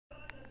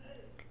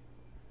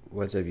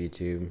What's up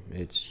YouTube?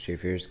 It's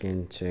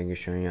Skin. Today I'm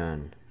showing you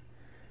on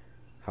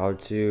how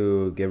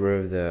to get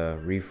rid of the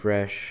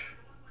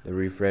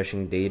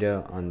refreshing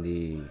data on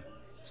the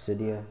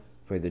cydia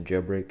for the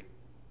jailbreak.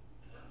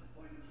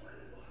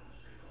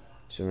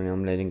 So now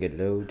I'm letting it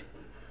load.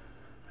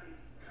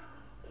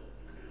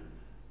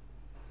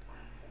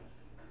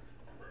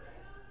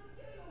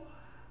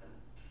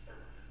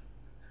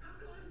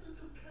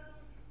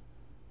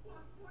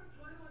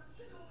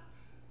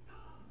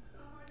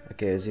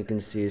 Okay, as you can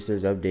see, it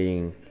says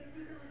updating.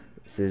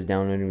 It says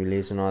download and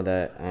release and all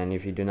that. And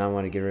if you do not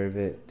want to get rid of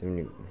it, then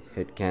you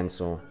hit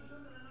cancel.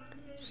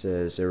 It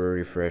says error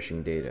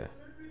refreshing data.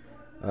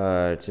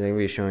 Today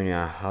we're showing you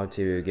how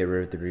to get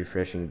rid of the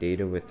refreshing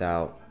data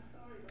without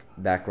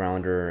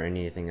background or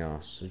anything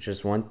else. It's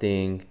just one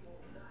thing.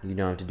 You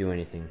don't have to do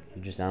anything.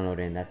 You just download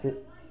it and that's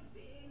it.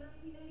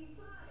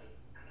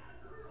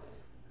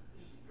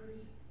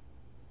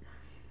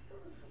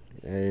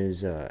 It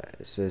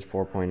says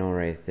 4.0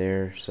 right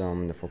there, so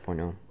I'm in the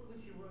 4.0.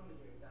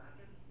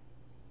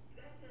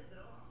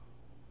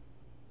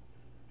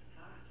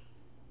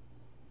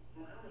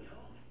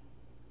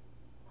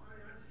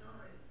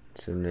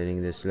 So I'm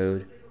letting this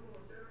load.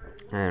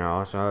 And I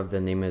also have the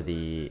name of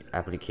the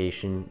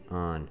application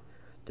on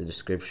the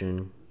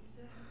description.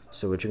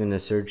 So what you're gonna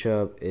search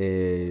up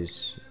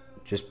is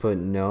just put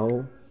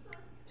no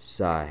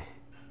cy.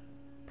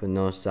 Put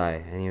no cy,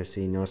 and you'll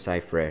see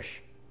nocyfresh.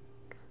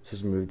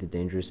 Just remove the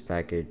dangerous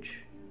package.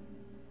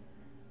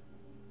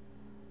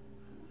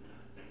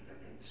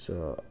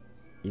 So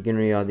you can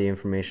read all the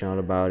information out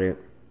about it.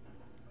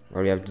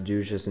 All you have to do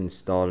is just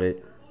install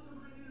it,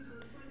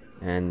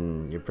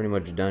 and you're pretty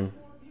much done.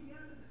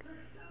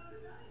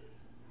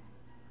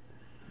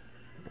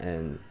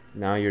 And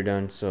now you're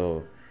done.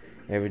 So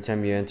every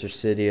time you enter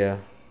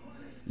cydia,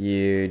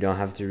 you don't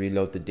have to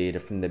reload the data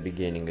from the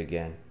beginning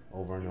again,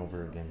 over and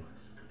over again.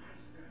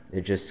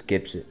 It just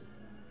skips it.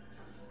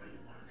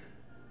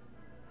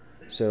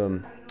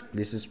 So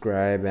please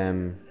subscribe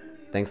and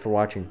thanks for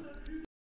watching.